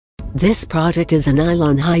This product is a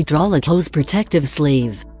nylon hydraulic hose protective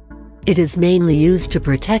sleeve. It is mainly used to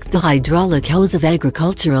protect the hydraulic hose of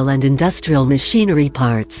agricultural and industrial machinery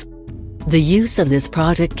parts. The use of this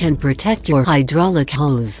product can protect your hydraulic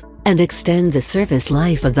hose and extend the service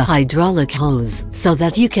life of the hydraulic hose so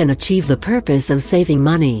that you can achieve the purpose of saving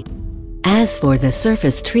money. As for the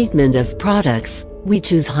surface treatment of products, we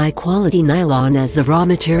choose high-quality nylon as the raw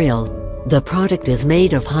material. The product is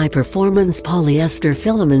made of high-performance polyester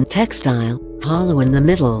filament textile, hollow in the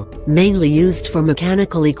middle, mainly used for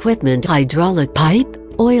mechanical equipment, hydraulic pipe,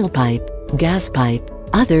 oil pipe, gas pipe,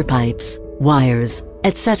 other pipes, wires,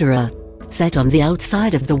 etc. Set on the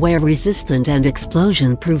outside of the wear-resistant and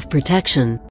explosion-proof protection.